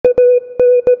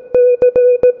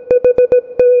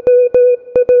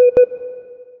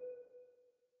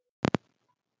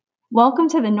Welcome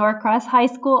to the Norcross High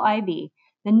School IB.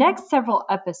 The next several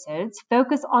episodes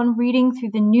focus on reading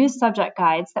through the new subject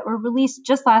guides that were released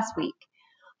just last week.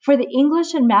 For the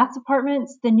English and Math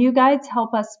departments, the new guides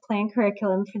help us plan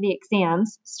curriculum for the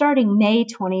exams starting May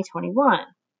 2021.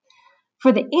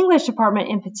 For the English department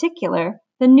in particular,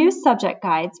 the new subject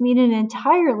guides mean an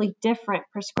entirely different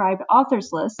prescribed authors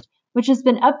list, which has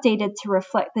been updated to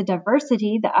reflect the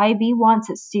diversity the IB wants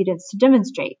its students to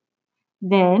demonstrate.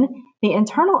 Then, the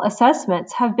internal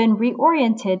assessments have been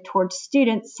reoriented towards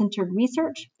student-centered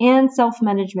research and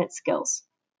self-management skills.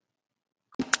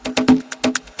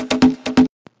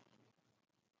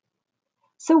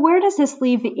 So where does this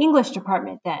leave the English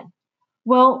department then?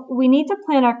 Well, we need to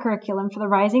plan our curriculum for the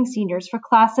rising seniors for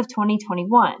class of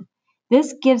 2021.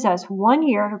 This gives us 1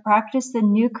 year to practice the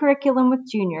new curriculum with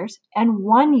juniors and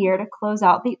 1 year to close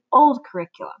out the old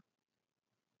curriculum.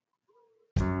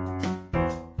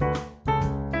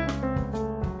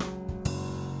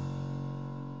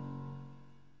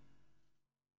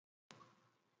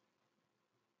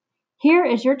 Here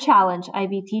is your challenge,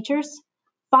 IB teachers.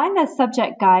 Find the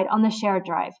subject guide on the shared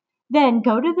drive. Then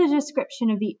go to the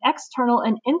description of the external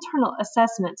and internal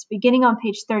assessments beginning on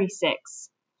page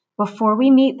 36. Before we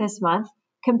meet this month,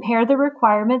 compare the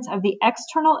requirements of the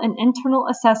external and internal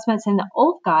assessments in the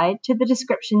old guide to the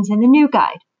descriptions in the new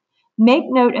guide. Make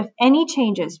note of any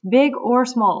changes, big or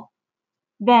small.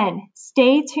 Then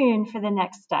stay tuned for the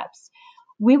next steps.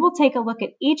 We will take a look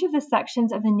at each of the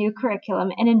sections of the new curriculum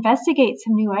and investigate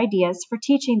some new ideas for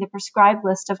teaching the prescribed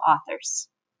list of authors.